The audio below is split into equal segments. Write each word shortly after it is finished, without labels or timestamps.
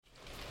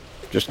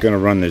Just going to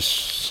run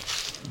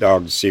this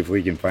dog to see if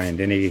we can find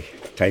any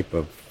type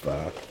of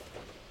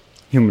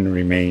human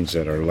remains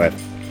that are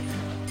left.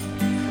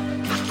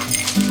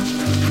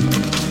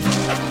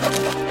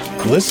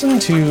 Listen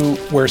to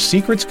Where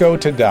Secrets Go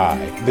to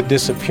Die, The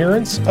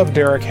Disappearance of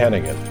Derek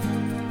Hennigan.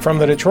 From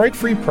the Detroit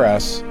Free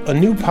Press, a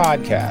new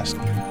podcast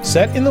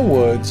set in the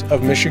woods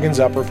of Michigan's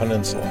Upper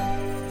Peninsula.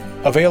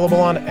 Available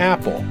on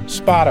Apple,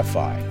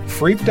 Spotify,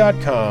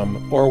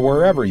 Freep.com, or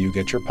wherever you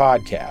get your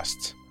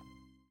podcasts.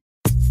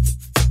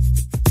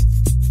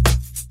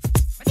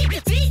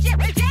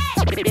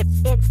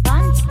 It's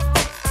fun.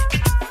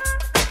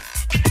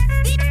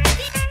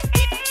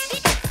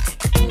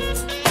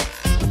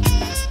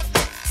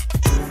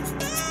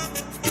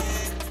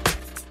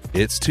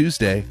 It's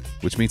Tuesday,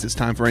 which means it's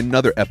time for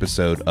another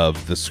episode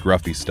of The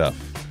Scruffy Stuff.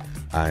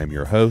 I am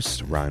your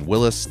host, Ryan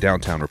Willis,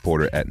 downtown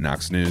reporter at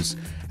Knox News,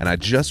 and I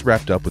just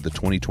wrapped up with the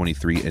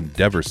 2023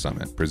 Endeavor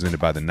Summit presented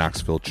by the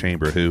Knoxville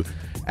Chamber, who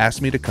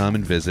asked me to come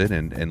and visit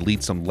and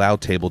lead some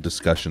loud table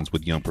discussions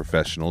with young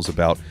professionals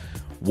about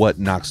what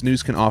Knox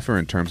News can offer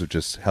in terms of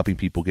just helping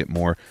people get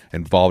more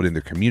involved in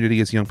their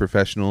community as young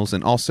professionals,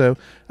 and also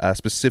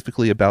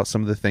specifically about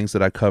some of the things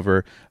that I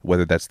cover,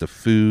 whether that's the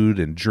food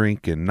and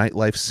drink and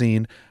nightlife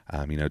scene,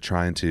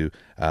 trying to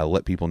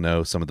let people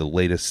know some of the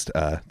latest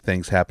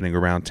things happening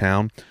around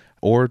town,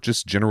 or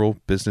just general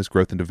business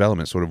growth and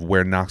development, sort of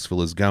where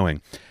Knoxville is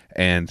going.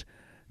 And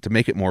to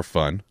make it more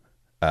fun,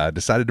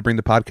 decided to bring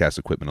the podcast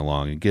equipment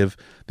along and give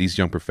these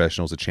young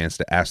professionals a chance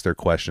to ask their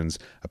questions,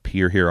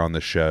 appear here on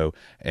the show,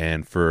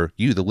 and for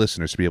you, the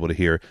listeners, to be able to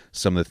hear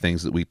some of the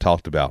things that we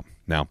talked about.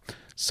 Now,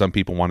 some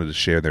people wanted to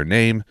share their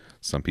name,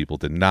 some people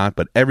did not,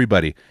 but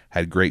everybody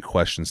had great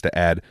questions to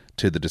add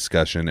to the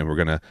discussion, and we're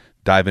going to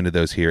dive into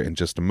those here in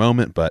just a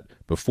moment. But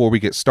before we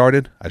get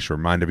started, I should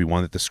remind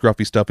everyone that the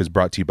Scruffy Stuff is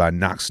brought to you by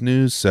Knox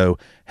News, so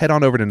head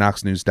on over to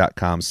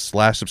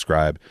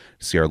knoxnews.com/subscribe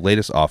to see our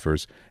latest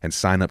offers and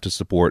sign up to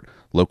support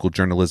local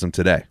journalism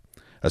today.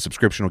 A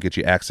subscription will get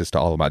you access to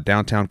all of my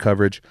downtown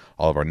coverage,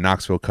 all of our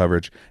Knoxville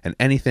coverage, and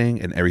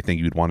anything and everything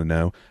you'd want to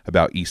know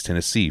about East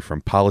Tennessee, from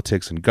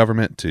politics and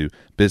government to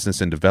business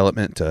and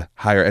development to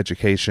higher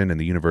education and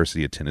the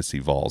University of Tennessee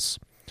Vols.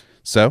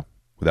 So,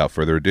 without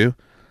further ado,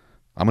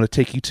 I'm going to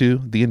take you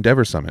to the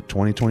Endeavor Summit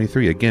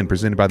 2023, again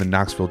presented by the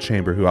Knoxville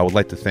Chamber, who I would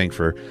like to thank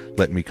for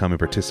letting me come and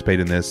participate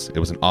in this. It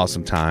was an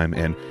awesome time,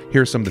 and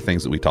here are some of the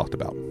things that we talked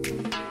about.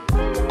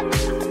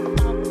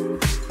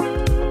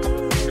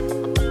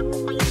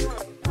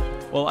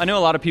 Well, I know a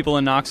lot of people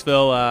in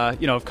Knoxville,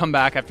 have come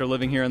back after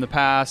living here in the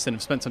past and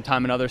have spent some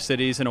time in other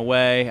cities in a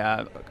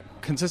way,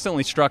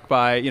 consistently struck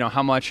by,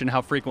 how much and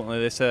how frequently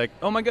they say, like,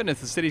 oh my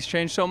goodness, the city's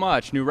changed so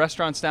much. New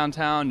restaurants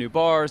downtown, new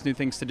bars, new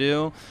things to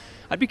do.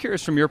 I'd be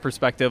curious from your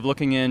perspective,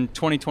 looking in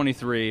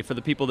 2023, for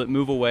the people that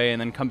move away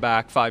and then come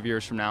back 5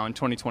 years from now in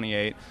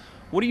 2028,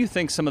 what do you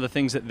think some of the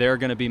things that they're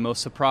going to be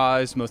most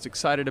surprised, most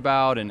excited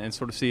about, and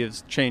sort of see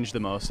has changed the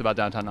most about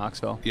downtown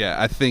Knoxville? Yeah,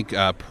 I think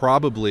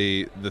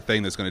probably the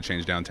thing that's going to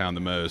change downtown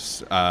the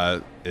most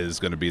is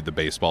going to be the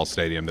baseball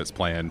stadium that's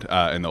planned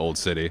in the old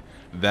city.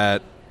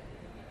 That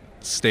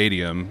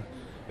stadium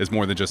is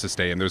more than just a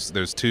stadium.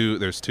 There's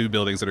two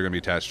buildings that are going to be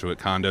attached to it,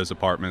 condos,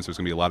 apartments. There's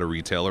going to be a lot of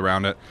retail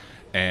around it.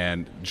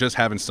 And just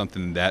having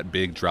something that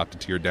big dropped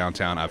into your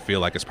downtown, I feel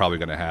like it's probably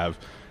going to have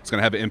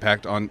an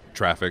impact on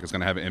traffic. It's going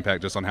to have an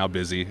impact just on how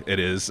busy it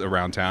is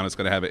around town. It's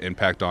going to have an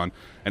impact on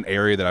an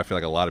area that I feel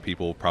like a lot of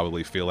people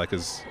probably feel like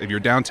is, if you're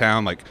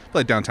downtown, I feel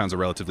like downtown's a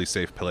relatively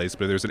safe place,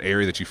 but if there's an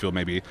area that you feel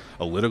maybe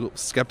a little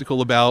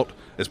skeptical about,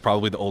 is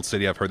probably the old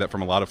city. I've heard that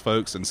from a lot of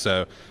folks. And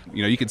so,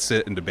 you could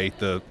sit and debate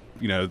the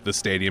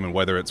stadium and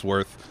whether it's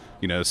worth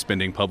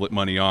spending public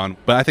money on.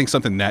 But I think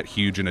something that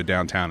huge in a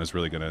downtown is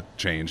really going to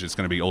change. It's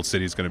going to be, Old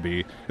City's going to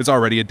be, it's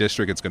already a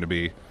district. It's going to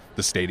be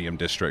the stadium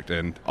district,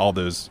 and all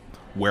those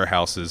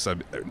warehouses,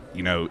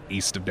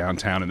 east of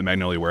downtown in the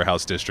Magnolia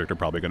Warehouse District are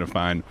probably going to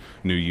find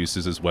new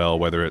uses as well,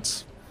 whether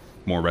it's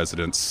more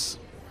residents,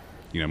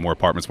 more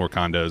apartments, more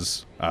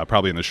condos,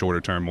 probably in the shorter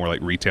term, more like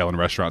retail and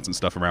restaurants and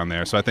stuff around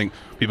there. So I think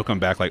people come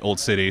back, like Old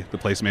City, the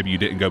place maybe you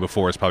didn't go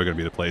before, is probably going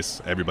to be the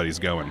place everybody's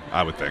going,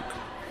 I would think.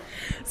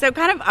 So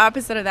kind of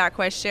opposite of that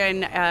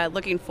question,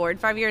 looking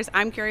forward 5 years,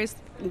 I'm curious,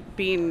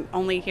 being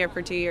only here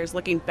for 2 years,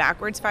 looking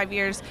backwards 5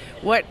 years,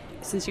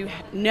 since you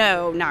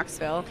know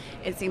Knoxville,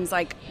 it seems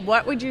like,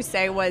 what would you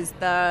say was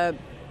the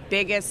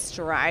biggest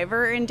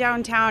driver in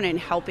downtown and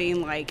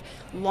helping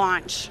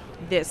launch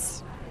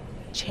this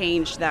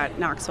change that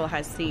Knoxville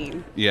has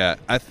seen? Yeah,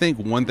 I think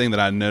one thing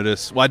that I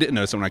noticed, I didn't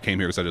notice it when I came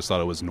here because I just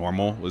thought it was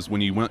normal, was when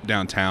you went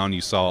downtown,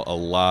 you saw a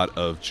lot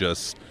of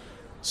just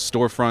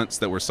storefronts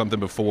that were something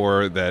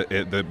before that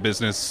the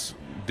business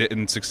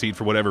didn't succeed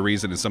for whatever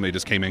reason, and somebody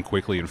just came in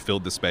quickly and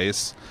filled the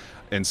space.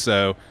 And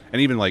so,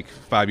 and even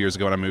 5 years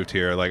ago when I moved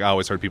here, I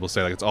always heard people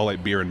say it's all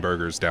beer and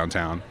burgers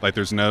downtown.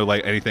 There's no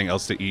anything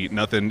else to eat,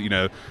 nothing,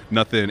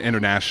 nothing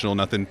international,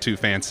 nothing too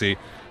fancy.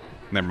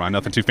 Never mind,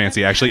 nothing too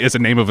fancy actually is the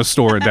name of a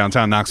store in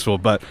downtown Knoxville.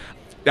 But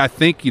I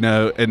think, in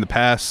the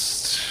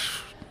past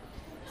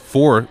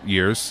 4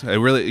 years, it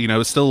really, it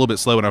was still a little bit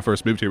slow when I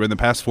first moved here, but in the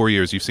past 4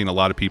 years, you've seen a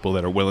lot of people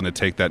that are willing to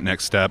take that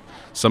next step.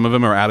 Some of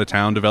them are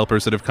out-of-town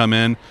developers that have come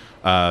in.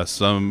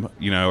 Some,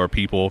 are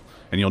people,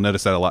 and you'll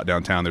notice that a lot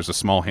downtown. There's a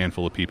small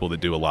handful of people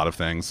that do a lot of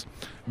things.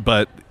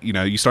 But,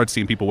 you start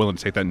seeing people willing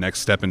to take that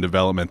next step in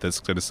development that's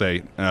going to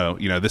say,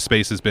 this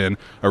space has been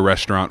a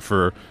restaurant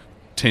for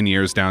 10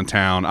 years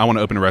downtown. I want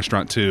to open a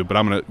restaurant too, but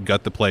I'm going to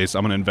gut the place.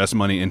 I'm going to invest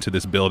money into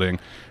this building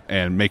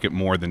and make it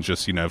more than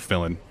just,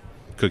 filling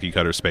cookie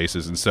cutter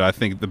spaces. And so I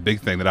think the big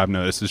thing that I've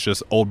noticed is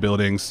just old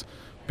buildings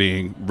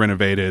being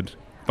renovated,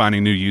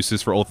 finding new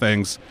uses for old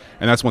things.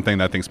 And that's one thing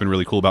that I think has been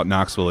really cool about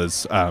Knoxville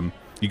is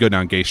you go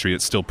down Gay Street,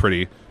 it's still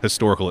pretty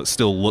historical. It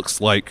still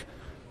looks like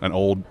an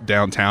old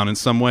downtown in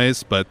some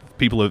ways, but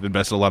people have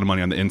invested a lot of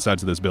money on the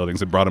insides of those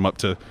buildings and brought them up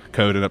to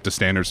code and up to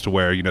standards to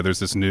where, there's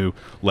this new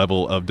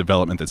level of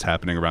development that's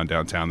happening around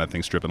downtown. That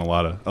thing's driven a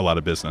lot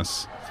of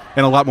business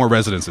and a lot more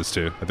residences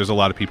too. There's a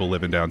lot of people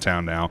living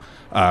downtown now.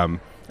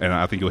 And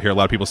I think you'll hear a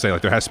lot of people say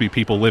there has to be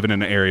people living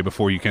in an area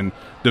before you can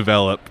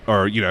develop,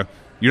 or you're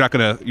not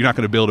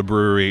gonna build a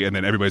brewery and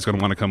then everybody's gonna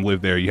want to come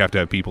live there. You have to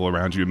have people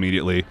around you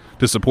immediately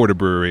to support a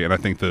brewery, and I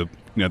think the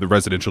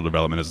residential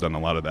development has done a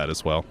lot of that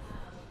as well.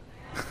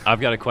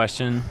 I've got a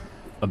question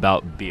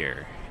about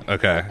beer.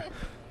 Okay.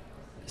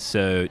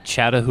 So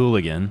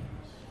Chattahooligan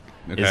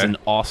is an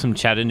awesome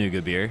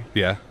Chattanooga beer.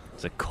 Yeah.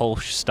 It's a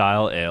Kolsch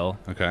style ale.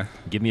 Okay.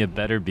 Give me a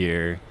better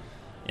beer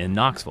in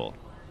Knoxville.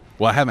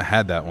 Well, I haven't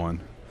had that one.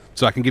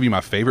 So I can give you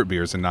my favorite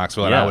beers in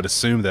Knoxville, and I would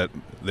assume that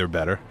they're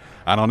better.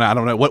 I don't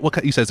know.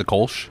 What you said it's a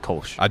Kolsch?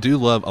 Kolsch. I do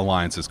love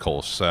Alliance's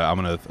Kolsch, so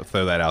I'm going to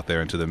throw that out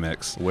there into the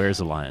mix. Where's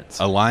Alliance?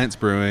 Alliance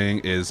Brewing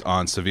is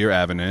on Sevier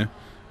Avenue.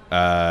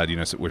 Do you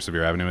know where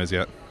Sevier Avenue is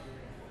yet?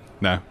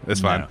 No, that's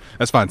fine. No.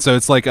 That's fine. So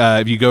it's like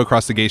if you go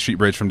across the Gay Street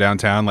Bridge from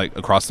downtown, like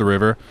across the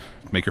river,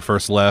 make your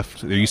first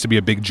left. There used to be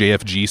a big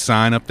JFG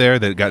sign up there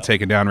that got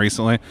taken down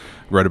recently.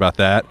 Wrote about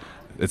that.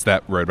 It's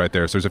that road right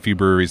there. So there's a few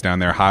breweries down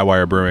there.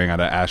 Highwire Brewing out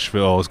of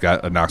Asheville has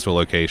got a Knoxville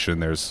location.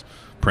 There's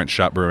Print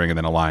Shop Brewing, and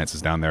then Alliance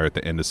is down there at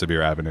the end of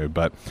Sevier Avenue.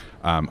 But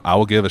I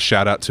will give a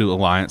shout out to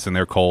Alliance and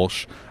their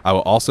Kolsch. I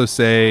will also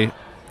say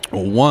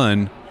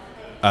one,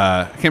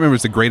 I can't remember,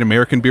 it's the Great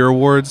American Beer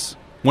Awards.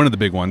 One of the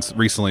big ones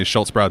recently,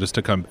 Schultzbrow just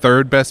took home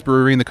third best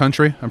brewery in the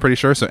country, I'm pretty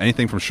sure. So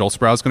anything from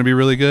Schultzbrow is going to be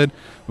really good.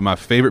 But my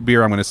favorite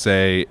beer I'm going to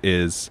say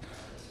is...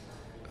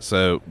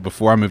 So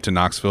before I moved to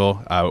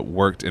Knoxville, I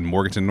worked in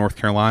Morganton, North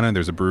Carolina.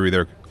 There's a brewery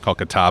there called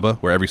Catawba,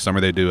 where every summer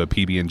they do a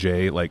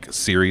PB&J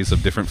series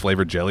of different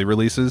flavored jelly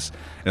releases.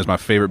 It was my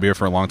favorite beer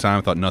for a long time.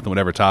 I thought nothing would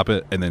ever top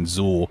it. And then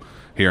Zool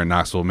here in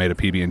Knoxville made a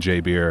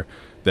PB&J beer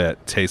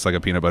that tastes like a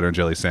peanut butter and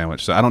jelly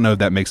sandwich. So I don't know if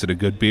that makes it a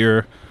good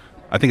beer.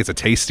 I think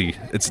it's tasty.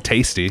 It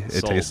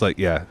tastes like,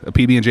 a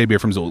PB&J beer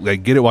from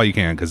Zool. Get it while you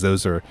can, because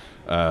those are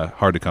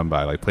hard to come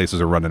by. Places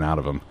are running out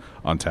of them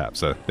on tap.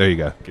 So there you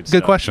go.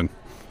 Good question.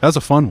 That was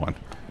a fun one.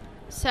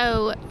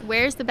 So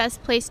where's the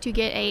best place to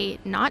get a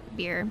not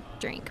beer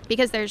drink?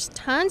 Because there's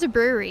tons of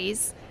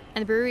breweries,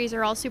 and the breweries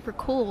are all super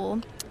cool.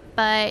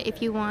 But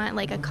if you want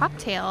a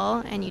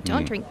cocktail and you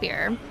don't drink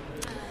beer,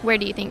 where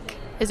do you think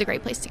is a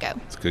great place to go?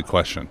 It's a good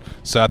question.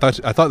 So I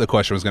thought the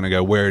question was going to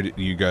go, where do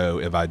you go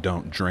if I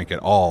don't drink at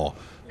all?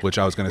 Which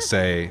I was going to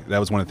say, that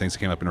was one of the things that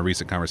came up in a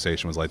recent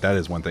conversation, was that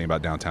is one thing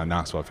about downtown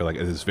Knoxville. I feel like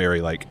it is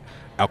very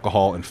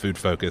alcohol and food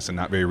focused and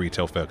not very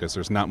retail focused.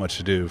 There's not much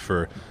to do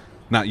for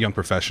not young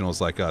professionals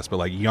like us, but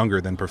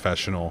younger than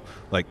professional,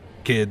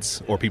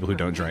 kids or people who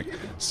don't drink.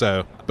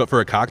 So, but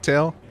for a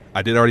cocktail,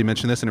 I did already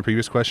mention this in a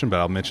previous question, but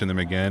I'll mention them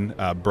again.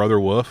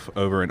 Brother Wolf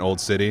over in Old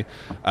City.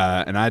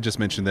 And I just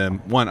mentioned them.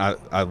 One,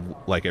 I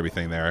like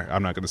everything there.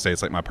 I'm not going to say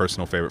it's my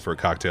personal favorite for a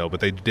cocktail, but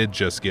they did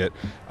just get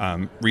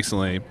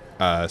recently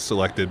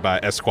selected by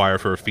Esquire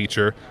for a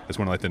feature. It's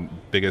one of the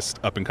biggest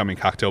up-and-coming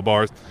cocktail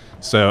bars.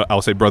 So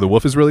I'll say Brother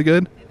Wolf is really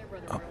good.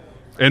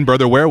 And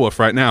Brother Werewolf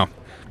right now.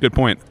 Good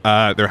point.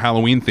 They're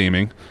Halloween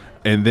theming.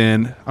 And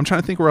then I'm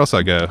trying to think where else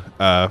I go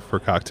for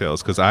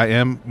cocktails, because I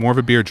am more of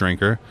a beer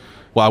drinker.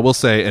 Well, I will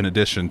say, in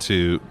addition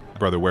to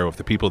Brother Werewolf,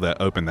 the people that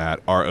open that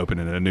are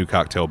opening a new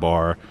cocktail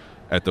bar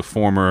at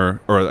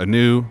a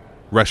new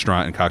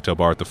restaurant and cocktail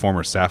bar at the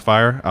former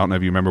Sapphire. I don't know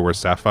if you remember where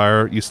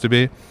Sapphire used to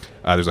be.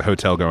 There's a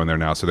hotel going there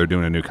now, so they're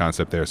doing a new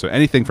concept there. So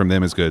anything from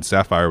them is good.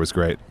 Sapphire was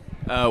great.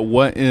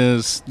 What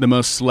is the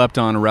most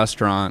slept-on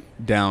restaurant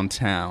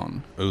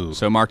downtown? Ooh.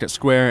 So Market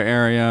Square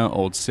area,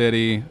 Old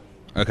City.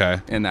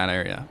 Okay. In that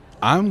area.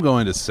 I'm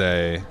going to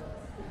say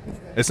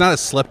it's not a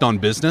slept-on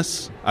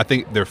business. I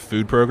think their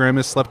food program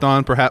is slept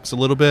on perhaps a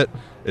little bit,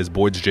 is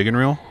Boyd's Jig and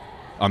Reel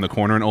on the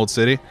corner in Old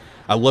City.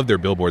 I love their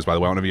billboards, by the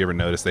way. I don't know if you ever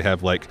noticed. They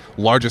have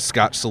largest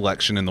Scotch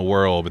selection in the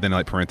world, but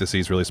then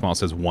parentheses really small, it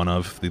says one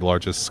of the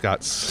largest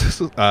Scotch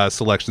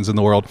selections in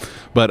the world.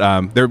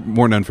 But they're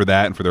more known for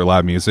that and for their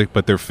live music.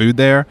 But their food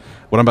there,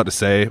 what I'm about to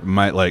say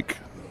might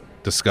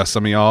disgust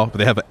some of y'all, but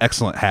they have an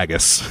excellent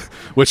haggis,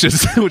 which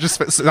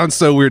sounds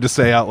so weird to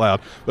say out loud.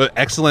 But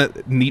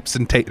excellent neeps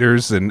and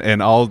taters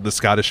and all the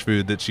Scottish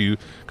food that you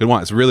could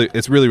want. It's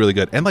really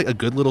good, and a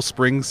good little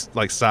Springs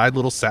side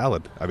little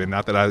salad. I mean,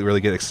 not that I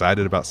really get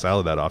excited about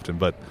salad that often,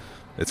 but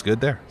it's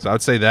good there. So I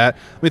would say that.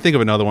 Let me think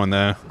of another one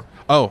though.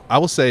 Oh, I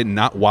will say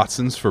not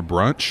Watson's for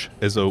brunch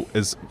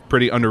is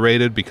pretty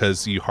underrated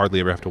because you hardly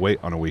ever have to wait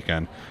on a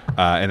weekend,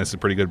 and it's a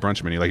pretty good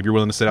brunch menu. Like if you're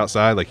willing to sit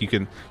outside, like you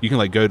can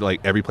like go to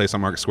like every place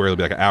on Market Square. It'll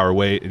be like an hour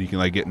wait, and you can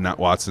like get not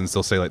Watson's.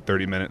 They'll say like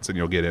 30 minutes, and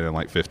you'll get in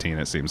like 15.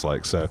 It seems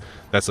like. So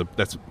that's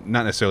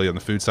not necessarily on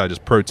the food side.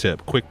 Just pro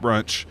tip: quick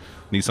brunch,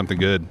 need something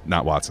good,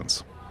 not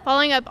Watson's.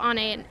 Following up on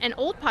an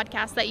old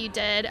podcast that you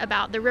did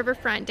about the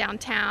riverfront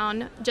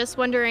downtown, just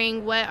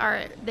wondering what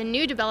are the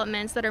new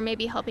developments that are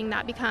maybe helping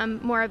that become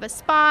more of a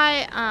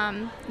spot,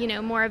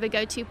 more of a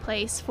go-to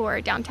place for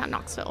downtown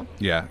Knoxville.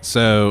 Yeah,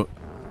 so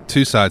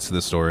two sides to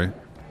the story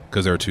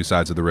because there are two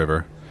sides of the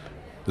river.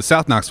 The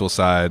South Knoxville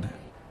side,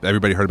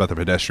 everybody heard about the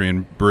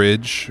pedestrian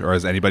bridge, or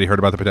has anybody heard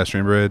about the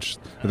pedestrian bridge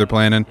that they're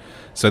planning?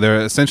 So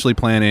they're essentially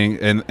planning,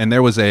 and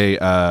there was a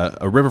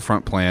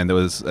riverfront plan that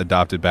was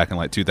adopted back in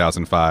like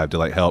 2005 to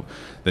like help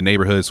the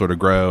neighborhood sort of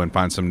grow and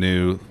find some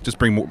new, just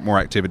bring more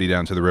activity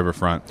down to the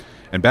riverfront.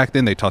 And back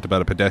then they talked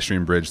about a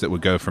pedestrian bridge that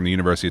would go from the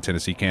University of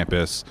Tennessee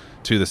campus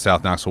to the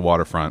South Knoxville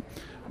waterfront.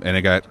 And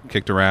it got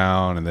kicked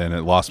around, and then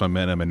it lost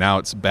momentum, and now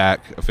it's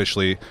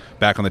officially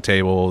back on the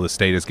table. The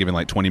state is giving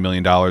like $20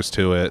 million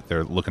to it.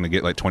 They're looking to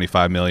get like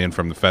 $25 million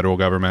from the federal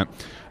government.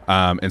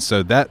 And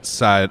so that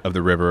side of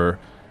the river,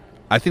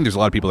 I think there's a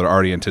lot of people that are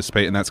already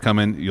anticipating that's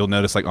coming. You'll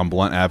notice like on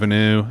Blunt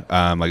Avenue,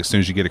 like as soon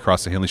as you get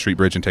across the Henley Street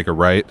Bridge and take a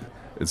right,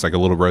 it's like a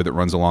little road that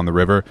runs along the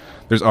river.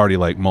 There's already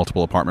like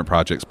multiple apartment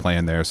projects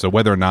planned there. So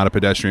whether or not a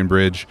pedestrian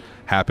bridge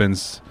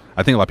happens,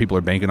 I think a lot of people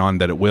are banking on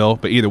that it will,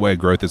 but either way,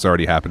 growth is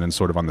already happening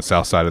sort of on the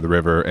south side of the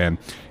river. And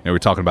we were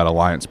talking about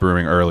Alliance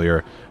Brewing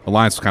earlier.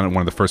 Alliance was kind of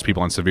one of the first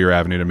people on Sevier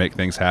Avenue to make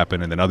things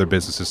happen, and then other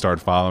businesses started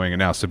following, and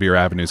now Sevier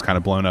Avenue is kind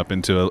of blown up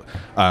into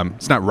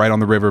it's not right on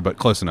the river, but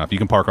close enough. You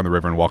can park on the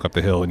river and walk up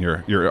the hill, and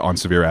you're on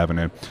Sevier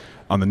Avenue.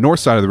 On the north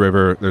side of the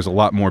river, there's a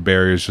lot more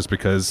barriers just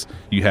because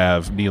you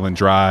have Nealon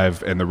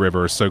Drive and the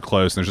river are so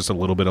close, and there's just a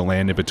little bit of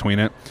land in between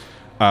it.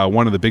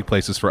 One of the big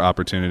places for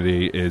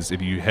opportunity is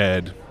if you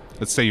head,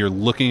 let's say you're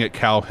looking at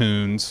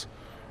Calhoun's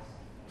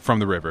from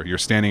the river. You're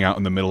standing out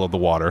in the middle of the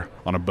water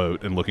on a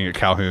boat and looking at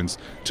Calhoun's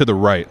to the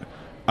right.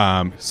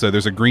 So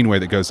there's a greenway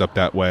that goes up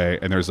that way,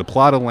 and there's a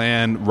plot of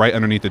land right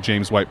underneath the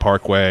James White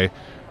Parkway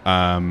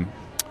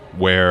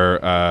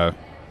where I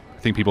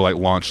think people like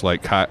launch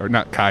like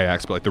not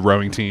kayaks, but like the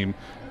rowing team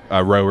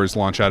rowers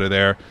launch out of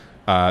there.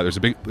 There's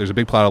a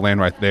big plot of land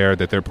right there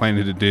that they're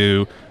planning to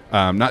do.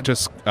 Not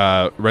just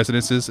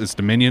residences, it's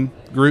Dominion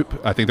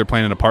Group. I think they're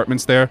planning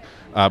apartments there,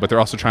 but they're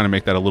also trying to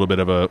make that a little bit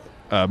of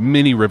a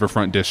mini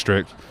riverfront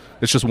district.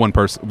 It's just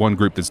one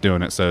group that's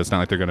doing it, so it's not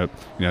like they're going to,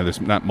 there's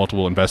not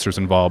multiple investors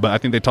involved. But I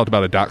think they talked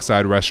about a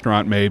dockside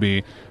restaurant,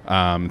 maybe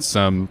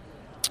some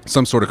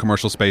sort of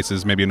commercial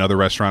spaces, maybe another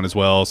restaurant as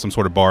well, some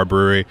sort of bar,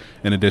 brewery,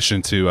 in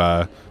addition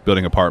to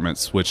building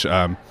apartments, which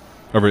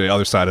over the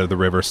other side of the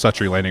river,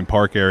 Suttree Landing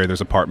Park area,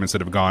 there's apartments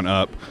that have gone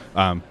up.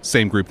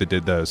 Same group that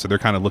did those. So they're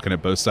kind of looking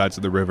at both sides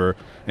of the river.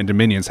 And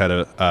Dominion's had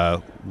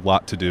a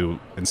lot to do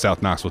in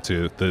South Knoxville,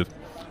 too. The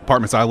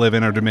apartments I live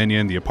in are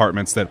Dominion. The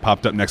apartments that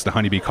popped up next to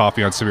Honeybee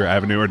Coffee on Sevier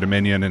Avenue are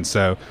Dominion. And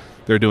so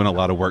they're doing a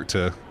lot of work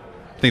I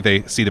think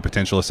they see the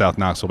potential of South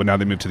Knoxville, but now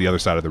they moved to the other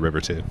side of the river,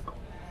 too.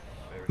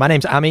 My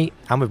name's Ami.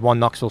 I'm with One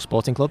Knoxville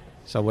Sporting Club.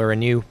 So we're a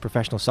new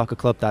professional soccer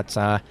club that's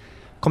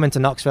come into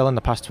Knoxville in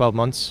the past 12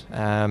 months.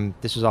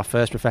 This was our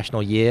first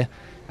professional year,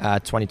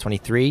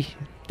 2023.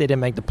 Didn't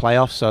make the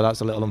playoffs, so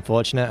that's a little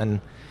unfortunate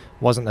and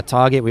wasn't the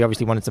target. We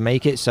obviously wanted to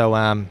make it, so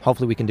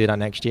hopefully we can do that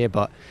next year.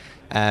 But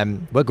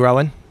we're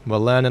growing, we're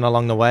learning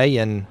along the way,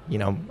 and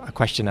a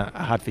question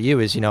I had for you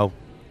is,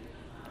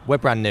 we're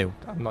brand new.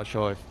 I'm not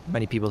sure if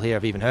many people here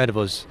have even heard of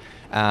us.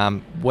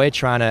 We're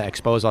trying to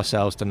expose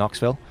ourselves to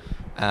Knoxville.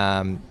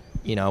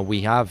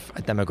 We have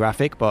a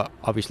demographic, but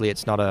obviously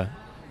it's not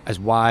as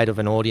wide of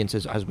an audience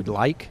as we'd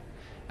like.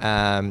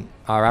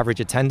 Our average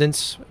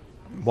attendance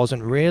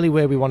wasn't really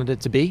where we wanted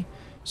it to be,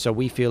 so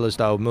we feel as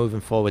though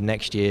moving forward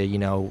next year,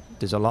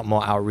 there's a lot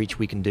more outreach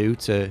we can do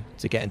to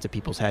get into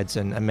people's heads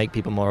and make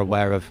people more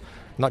aware of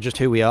not just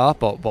who we are,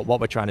 but what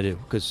we're trying to do.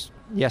 Because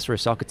yes, we're a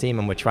soccer team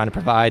and we're trying to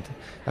provide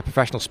a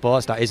professional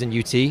sports that isn't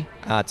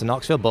UT to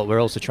Knoxville, but we're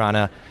also trying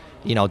to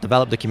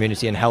develop the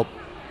community and help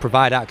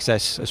provide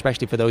access,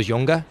 especially for those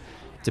younger,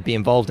 to be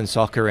involved in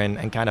soccer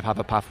and kind of have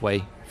a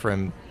pathway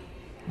from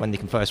when they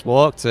can first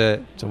walk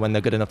to when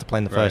they're good enough to play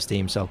in the first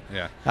team. So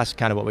that's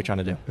kind of what we're trying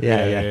to do.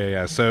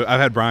 Yeah. So I've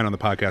had Brian on the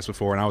podcast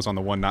before, and I was on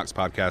the One Knox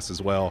podcast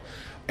as well.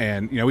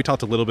 And, we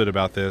talked a little bit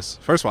about this.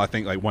 First of all, I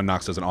think like One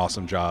Knox does an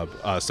awesome job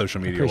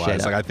social media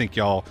wise. Like I think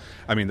y'all,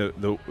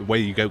 the way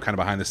you go kind of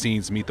behind the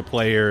scenes, meet the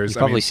players. You've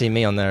probably seen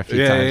me on there a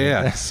few times.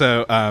 Yeah.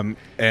 So,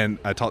 and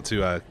I talked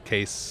to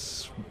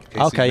Casey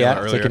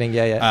earlier. Ticketing,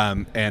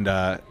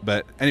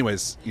 but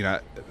anyways,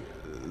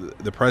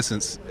 the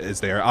presence is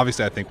there.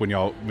 Obviously, I think when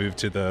y'all move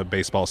to the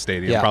baseball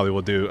stadium, probably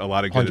will do a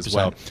lot of good 100%. As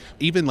well.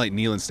 Even like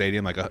Nealon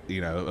Stadium, like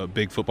a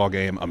big football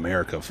game,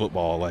 America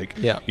football,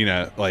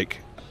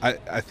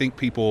 I think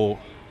people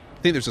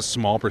think there's a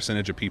small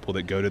percentage of people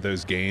that go to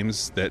those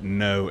games that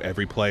know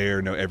every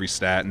player, know every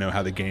stat, know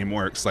how the game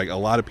works. Like a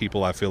lot of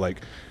people, I feel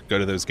like, go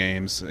to those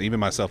games. Even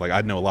myself, like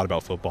I know a lot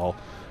about football,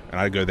 and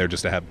I go there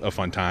just to have a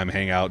fun time,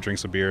 hang out, drink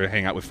some beer,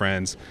 hang out with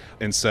friends.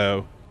 And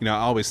so, I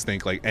always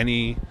think like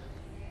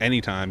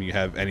anytime you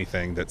have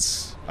anything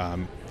that's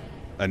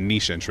a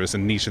niche interest,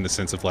 and niche in the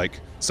sense of like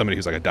somebody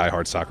who's like a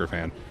diehard soccer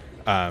fan.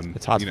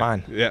 It's hard to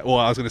find. Yeah, well,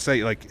 I was going to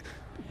say, like,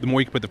 the more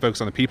you can put the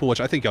focus on the people,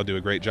 which I think y'all do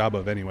a great job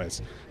of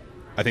anyways,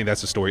 I think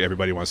that's the story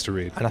everybody wants to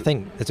read. And I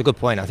think it's a good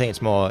point. I think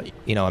it's more,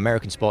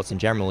 American sports in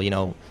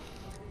general,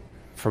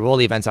 for all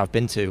the events I've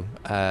been to,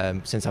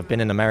 since I've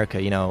been in America,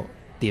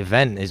 the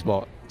event is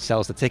what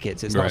sells the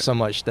tickets. It's not so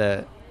much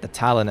the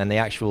talent and the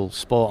actual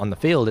sport on the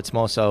field. It's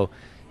more so,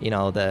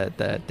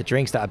 the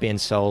drinks that are being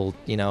sold,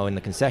 in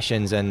the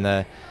concessions,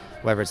 and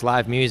whether it's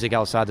live music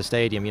outside the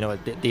stadium,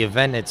 the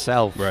event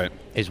itself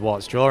is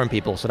what's drawing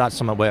people. So that's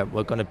something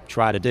we're going to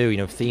try to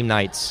do, theme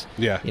nights,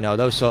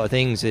 those sort of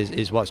things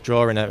is what's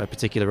drawing a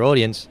particular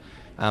audience.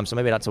 So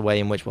maybe that's a way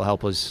in which will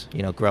help us,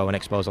 grow and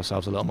expose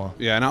ourselves a little more.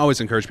 Yeah, and I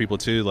always encourage people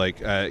too, like,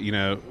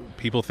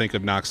 people think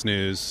of Knox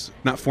News,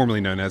 not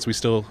formerly known as, we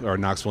still are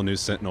Knoxville News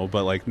Sentinel,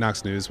 but like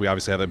Knox News, we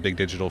obviously have a big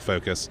digital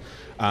focus.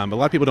 But a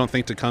lot of people don't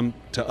think to come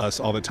to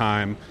us all the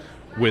time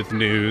with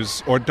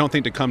news, or don't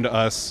think to come to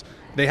us.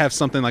 They have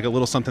something like a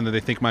little something that they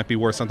think might be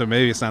worth something.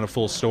 Maybe it's not a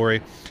full story.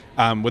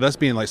 With us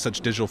being like such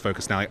digital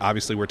focus now, like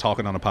obviously we're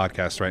talking on a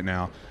podcast right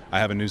now. I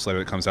have a newsletter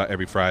that comes out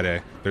every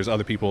Friday. There's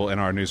other people in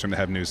our newsroom that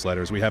have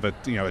newsletters. We have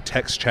a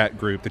text chat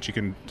group that you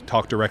can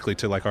talk directly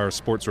to, like our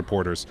sports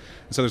reporters.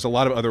 And so there's a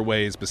lot of other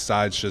ways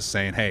besides just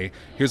saying, hey,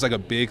 here's like a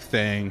big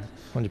thing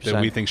 100%.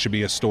 That we think should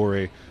be a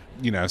story.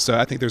 So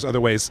I think there's other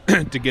ways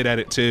to get at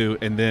it too.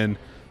 And then,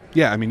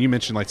 yeah, I mean, you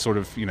mentioned like sort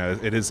of,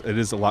 it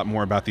is a lot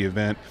more about the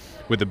event.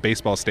 With the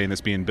baseball stadium that's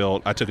being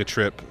built, I took a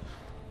trip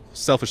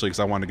selfishly because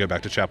I wanted to go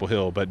back to Chapel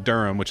Hill, but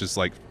Durham, which is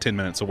like 10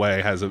 minutes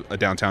away, has a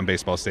downtown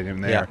baseball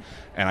stadium there. Yeah.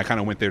 And I kind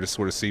of went there to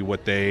sort of see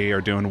what they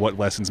are doing, what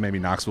lessons maybe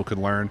Knoxville could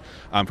learn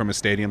from a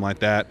stadium like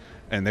that.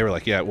 And they were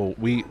like, yeah, well,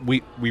 we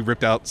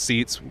ripped out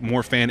seats,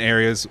 more fan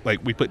areas.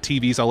 Like, we put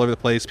TVs all over the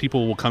place.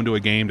 People will come to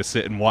a game to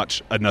sit and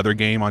watch another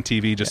game on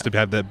TV just to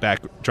have the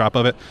backdrop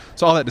of it.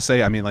 So all that to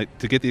say, I mean, like,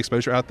 to get the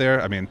exposure out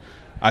there, I mean,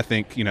 I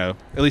think, at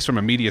least from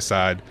a media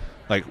side,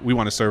 like, we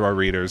want to serve our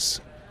readers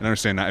and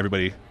understand not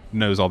everybody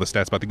knows all the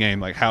stats about the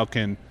game. Like, how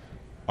can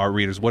our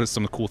readers, what are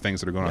some of the cool things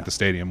that are going on at the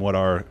stadium? What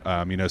are,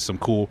 some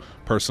cool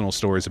personal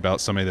stories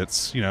about somebody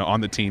that's, on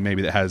the team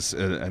maybe that has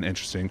an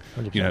interesting,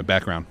 100%.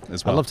 Background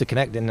as well. I'd love to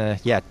connect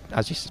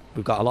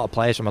we've got a lot of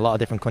players from a lot of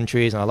different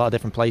countries and a lot of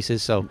different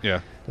places. So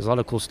there's a lot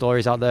of cool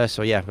stories out there.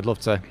 So we'd love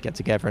to get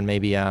together and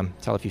maybe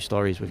tell a few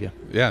stories with you.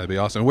 Yeah, that'd be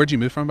awesome. Where'd you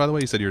move from, by the way?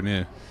 You said you're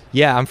new.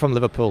 Yeah, I'm from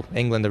Liverpool,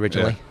 England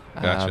originally.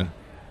 Yeah. Gotcha.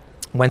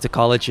 Went to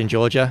college in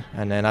Georgia,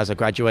 and then as I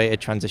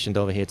graduated, transitioned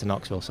over here to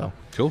Knoxville. So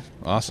cool,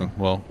 awesome.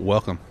 Well,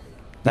 welcome.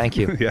 Thank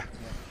you. Yeah.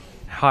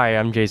 Hi,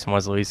 I'm Jason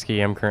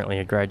Wazlewski. I'm currently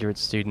a graduate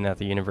student at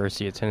the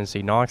University of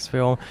Tennessee,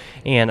 Knoxville.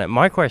 And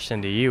my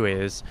question to you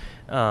is,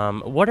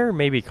 what are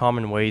maybe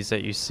common ways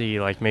that you see,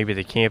 like maybe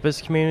the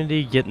campus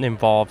community getting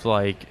involved,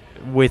 like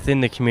within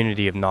the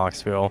community of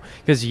Knoxville?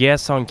 Because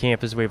yes, on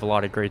campus we have a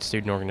lot of great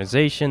student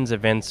organizations,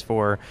 events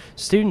for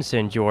students to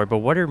enjoy, but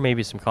what are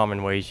maybe some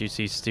common ways you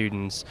see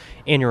students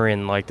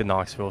entering like the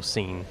Knoxville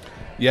scene?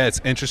 Yeah,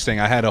 it's interesting.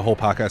 I had a whole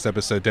podcast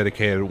episode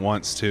dedicated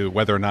once to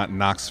whether or not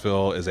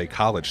Knoxville is a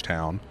college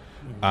town,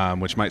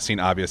 which might seem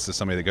obvious to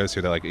somebody that goes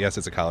here. They're like, yes,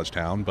 it's a college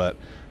town, but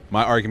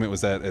my argument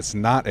was that it's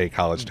not a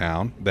college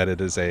town, that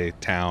it is a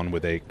town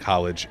with a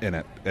college in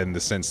it, in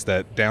the sense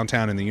that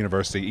downtown and the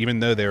university, even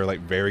though they're like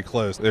very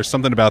close, there's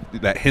something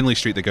about that Henley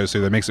Street that goes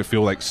through that makes it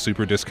feel like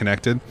super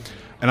disconnected.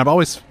 And I've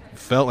always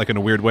felt like in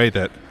a weird way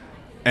that,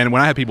 and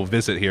when I have people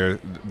visit here,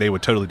 they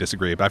would totally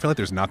disagree, but I feel like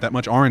there's not that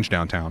much orange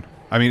downtown.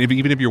 I mean,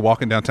 even if you're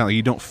walking downtown, like,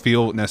 you don't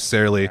feel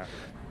necessarily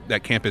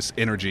that campus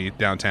energy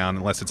downtown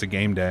unless it's a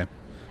game day.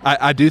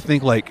 I do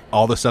think like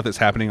all the stuff that's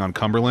happening on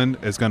Cumberland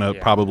is going to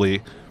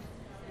probably...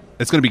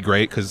 It's going to be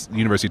great because the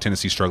University of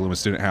Tennessee is struggling with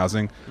student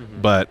housing,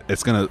 but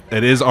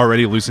it is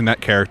already losing that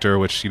character,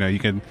 which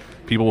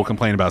people will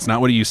complain about. It's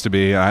not what it used to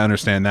be. I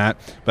understand that,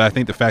 but I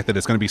think the fact that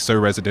it's going to be so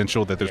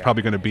residential that there's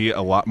probably going to be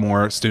a lot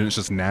more students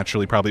just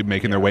naturally probably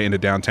making their way into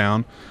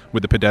downtown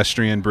with the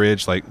pedestrian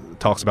bridge, like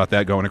talks about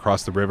that going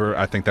across the river.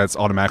 I think that's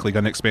automatically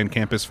going to expand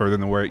campus further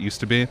than where it used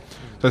to be.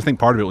 So I think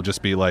part of it will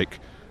just be like,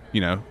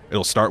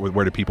 it'll start with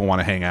where do people want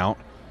to hang out.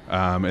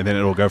 And then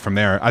it'll go from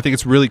there. I think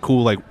it's really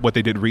cool, like what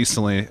they did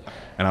recently,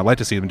 and I'd like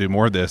to see them do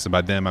more of this. And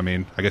by them, I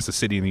mean, I guess the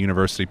city and the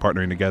university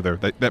partnering together.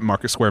 That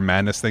Market Square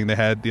Madness thing they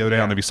had the other day, I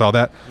don't know if you saw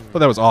that. Well,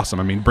 that was awesome.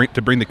 I mean,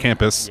 to bring the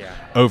campus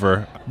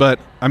over. But,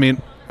 I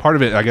mean, part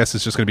of it, I guess,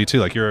 is just going to be, too,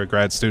 like you're a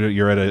grad student,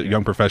 you're at a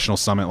young professional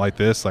summit like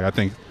this. Like, I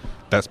think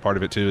that's part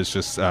of it, too, is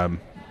just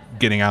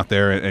getting out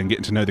there and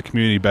getting to know the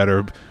community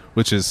better,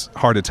 which is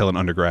hard to tell an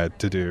undergrad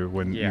to do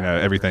when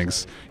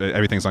everything's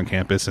on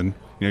campus and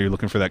you're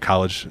looking for that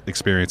college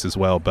experience as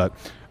well. But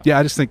yeah,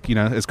 I just think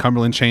as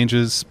Cumberland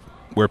changes,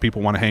 where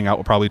people want to hang out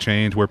will probably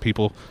change. Where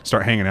people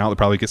start hanging out, they'll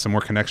probably get some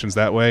more connections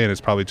that way. And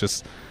it's probably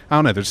just,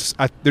 I don't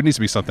know, there needs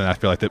to be something I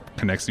feel like that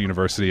connects the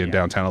university and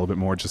downtown a little bit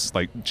more, just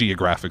like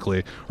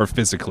geographically or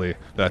physically,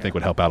 that I think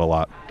would help out a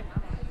lot.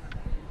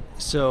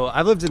 So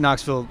I've lived in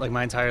Knoxville like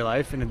my entire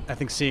life, and I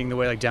think seeing the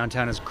way like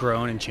downtown has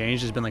grown and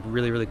changed has been like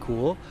really, really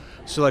cool.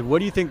 So like, what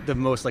do you think the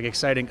most like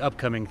exciting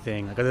upcoming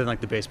thing, like other than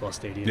like the baseball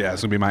stadium? Yeah,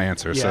 it's gonna be my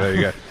answer. Yeah. So there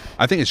you go.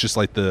 I think it's just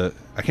like I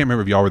can't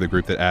remember if y'all were the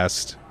group that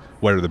asked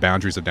what are the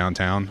boundaries of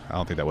downtown. I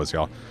don't think that was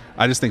y'all.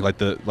 I just think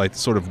like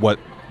sort of what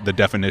the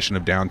definition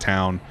of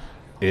downtown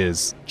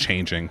is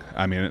changing.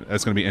 I mean,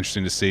 that's going to be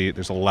interesting to see.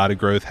 There's a lot of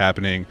growth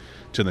happening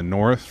to the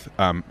north.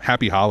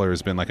 Happy Holler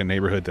has been like a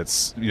neighborhood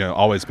that's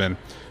always been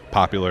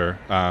popular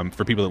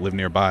for people that live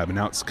nearby, but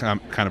now it's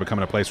kind of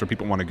becoming a place where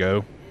people want to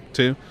go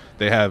to.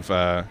 They have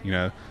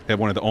they have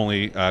one of the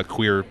only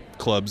queer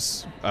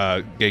clubs,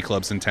 gay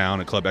clubs in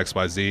town at Club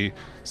XYZ,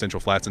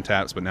 Central Flats and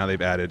Taps, but now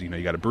they've added,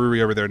 you got a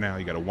brewery over there now,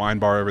 you got a wine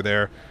bar over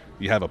there,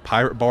 you have a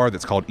pirate bar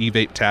that's called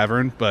E-Vape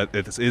Tavern, but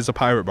it is a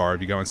pirate bar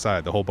if you go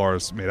inside. The whole bar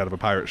is made out of a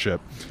pirate ship.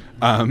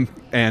 And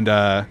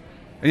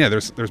yeah,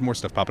 there's more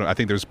stuff popping up. I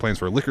think there's plans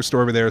for a liquor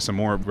store over there, some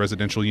more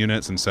residential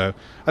units, and so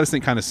I just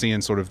think kind of seeing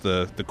sort of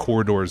the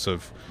corridors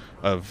of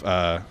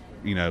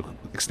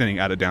extending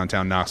out of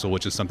downtown Knoxville,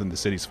 which is something the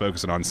city's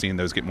focusing on, seeing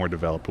those get more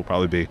developed will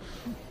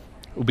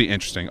be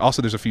interesting.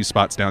 Also, there's a few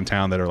spots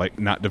downtown that are like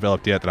not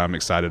developed yet that I'm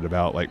excited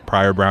about, like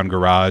Pryor Brown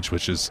Garage,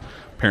 which is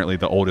apparently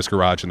the oldest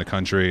garage in the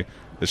country.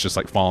 It's just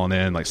like falling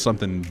in, like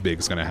something big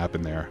is going to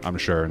happen there, I'm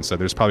sure. And so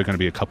there's probably going to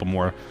be a couple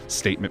more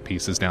statement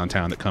pieces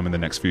downtown that come in the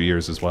next few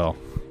years as well.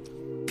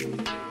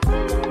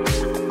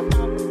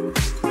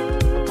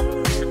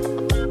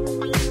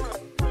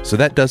 So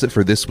that does it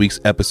for this week's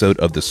episode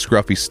of The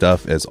Scruffy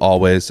Stuff. As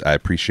always, I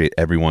appreciate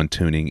everyone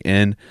tuning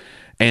in.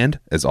 And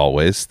as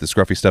always, The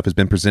Scruffy Stuff has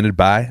been presented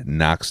by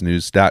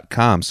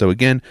KnoxNews.com. So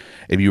again,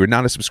 if you are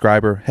not a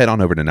subscriber, head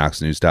on over to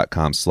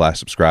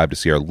KnoxNews.com/subscribe to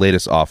see our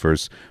latest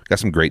offers. We've got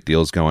some great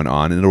deals going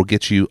on, and it'll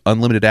get you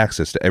unlimited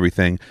access to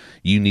everything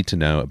you need to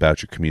know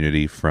about your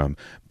community, from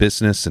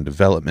business and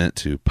development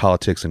to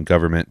politics and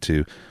government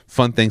to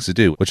fun things to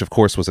do, which of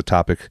course was a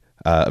topic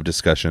of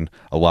discussion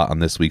a lot on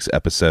this week's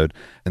episode.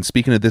 And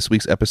speaking of this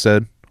week's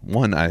episode,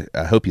 one, I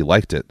hope you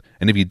liked it.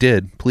 And if you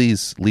did,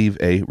 please leave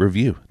a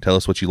review. Tell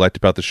us what you liked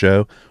about the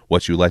show,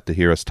 what you'd like to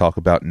hear us talk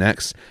about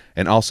next.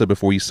 And also,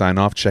 before you sign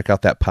off, check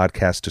out that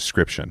podcast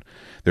description.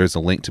 There's a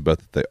link to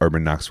both the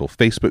Urban Knoxville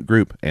Facebook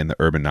group and the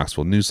Urban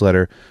Knoxville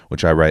newsletter,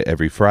 which I write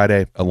every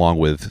Friday, along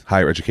with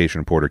higher education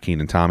reporter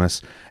Keenan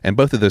Thomas. And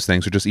both of those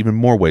things are just even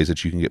more ways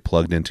that you can get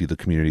plugged into the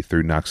community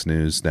through Knox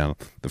News. Now,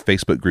 the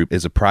Facebook group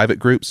is a private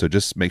group, so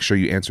just make sure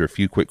you answer a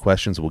few quick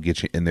questions. We'll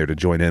get you in there to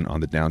join in on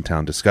the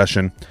downtown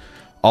discussion.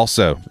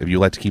 Also, if you'd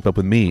like to keep up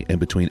with me in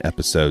between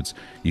episodes,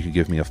 you can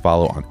give me a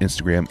follow on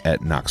Instagram at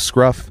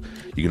KnoxScruff.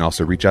 You can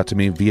also reach out to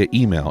me via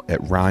email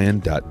at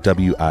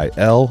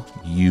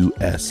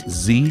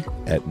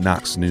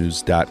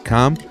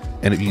ryan.wilszz@knoxnews.com.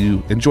 And if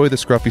you enjoy the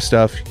Scruffy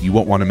Stuff, you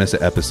won't want to miss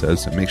an episode,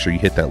 so make sure you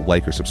hit that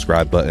like or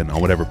subscribe button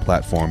on whatever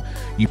platform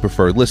you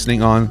prefer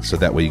listening on, so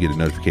that way you get a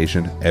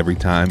notification every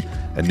time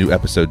a new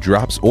episode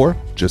drops, or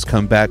just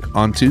come back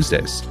on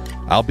Tuesdays.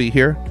 I'll be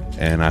here,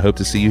 and I hope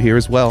to see you here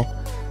as well.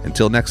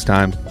 Until next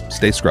time,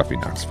 stay scruffy,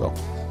 Knoxville.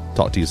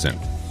 Talk to you soon.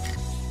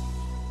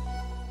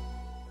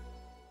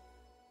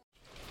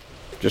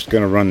 Just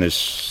going to run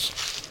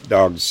this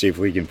dog to see if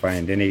we can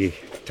find any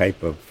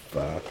type of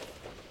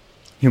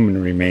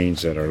human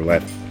remains that are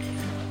left.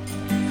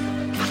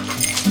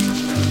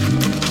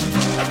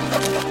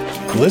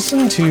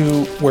 Listen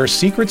to Where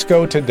Secrets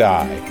Go to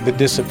Die, The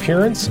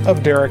Disappearance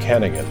of Derek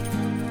Hennigan.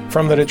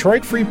 From the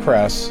Detroit Free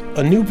Press,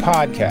 a new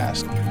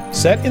podcast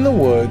set in the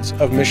woods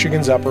of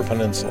Michigan's Upper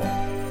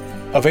Peninsula.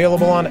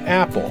 Available on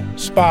Apple,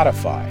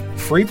 Spotify,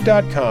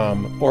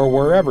 Freep.com, or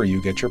wherever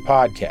you get your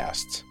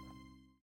podcasts.